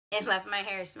It left my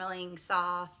hair smelling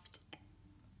soft.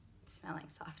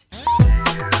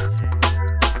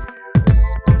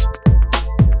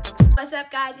 What's up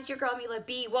guys, it's your girl Mila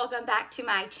B. Welcome back to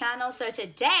my channel. So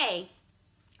today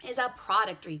is a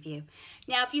product review.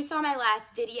 Now if you saw my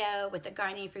last video with the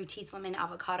Garnier Fructis Min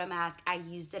Avocado Mask, I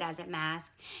used it as a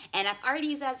mask and I've already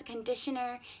used it as a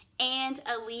conditioner and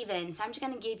a leave-in. So I'm just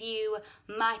gonna give you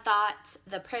my thoughts,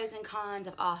 the pros and cons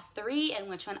of all three and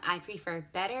which one I prefer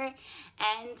better.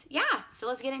 And yeah, so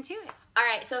let's get into it. All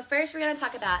right, so first we're gonna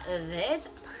talk about this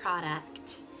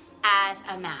product as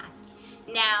a mask.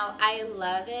 Now, I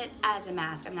love it as a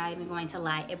mask. I'm not even going to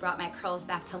lie. It brought my curls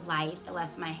back to life. It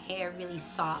left my hair really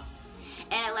soft.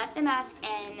 And I left the mask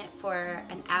in for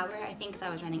an hour, I think, because I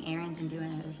was running errands and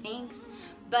doing other things.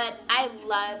 But I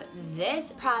love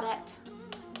this product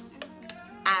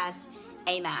as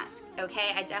a mask,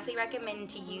 okay? I definitely recommend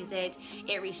to use it.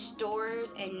 It restores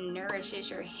and nourishes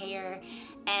your hair,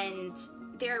 and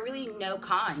there are really no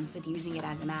cons with using it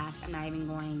as a mask. I'm not even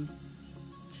going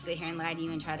to sit here and lie to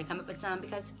you and try to come up with some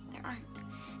because there aren't.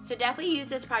 So definitely use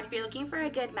this product if you're looking for a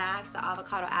good mask. The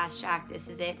avocado extract, this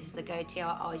is it. This is the go-to.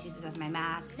 I'll always use this as my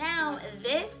mask. Now,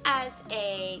 this as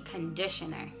a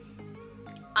conditioner.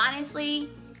 Honestly,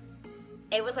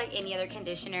 it was like any other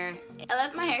conditioner. It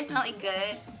left my hair smelling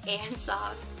good and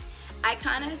soft. I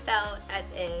kind of felt as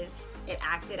if it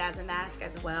acted as a mask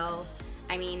as well.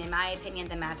 I mean, in my opinion,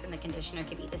 the mask and the conditioner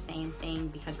could be the same thing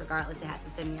because regardless, it has to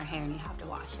sit in your hair and you have to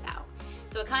wash it out.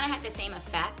 So it kind of had the same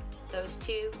effect, those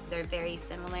two. They're very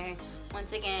similar.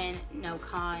 Once again, no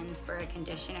cons for a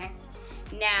conditioner.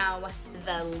 Now,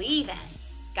 the leave-in.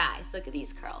 Guys, look at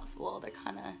these curls. Well, they're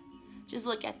kind of, just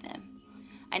look at them.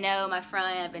 I know my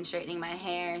front, I've been straightening my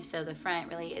hair, so the front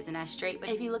really isn't as straight. But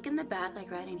if you look in the back,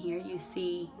 like right in here, you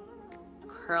see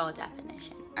curl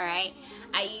definition, all right?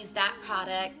 I use that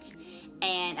product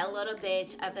and a little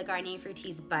bit of the Garnier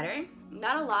Fructis butter.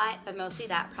 Not a lot, but mostly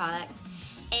that product.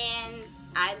 And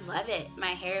I love it.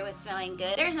 My hair was smelling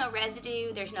good. There's no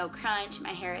residue, there's no crunch, my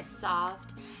hair is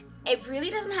soft. It really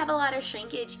doesn't have a lot of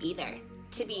shrinkage either,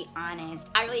 to be honest.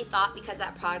 I really thought because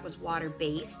that product was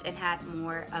water-based and had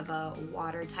more of a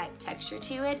water-type texture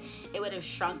to it, it would have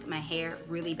shrunk my hair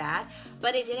really bad.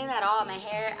 But it didn't at all. My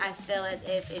hair, I feel as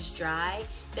if it's dry.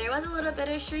 There was a little bit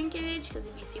of shrinkage, because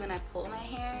if you see when I pull my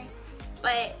hair,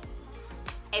 but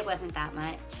it wasn't that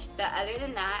much. But other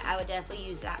than that, I would definitely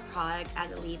use that product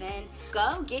as a leave-in.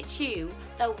 Go get you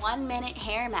the 1 minute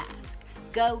hair mask.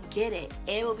 Go get it.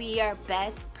 It will be your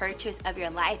best purchase of your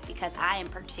life because I am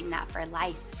purchasing that for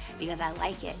life because I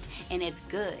like it and it's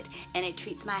good and it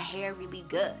treats my hair really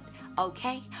good.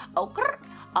 Okay? Okay?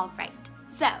 All right.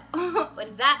 So,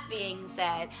 with that being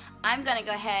said, I'm gonna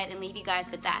go ahead and leave you guys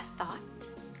with that thought.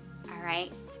 All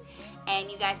right?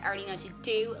 And you guys already know what to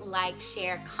do. Like,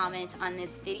 share, comment on this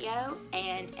video.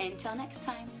 And until next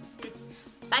time,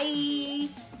 bye.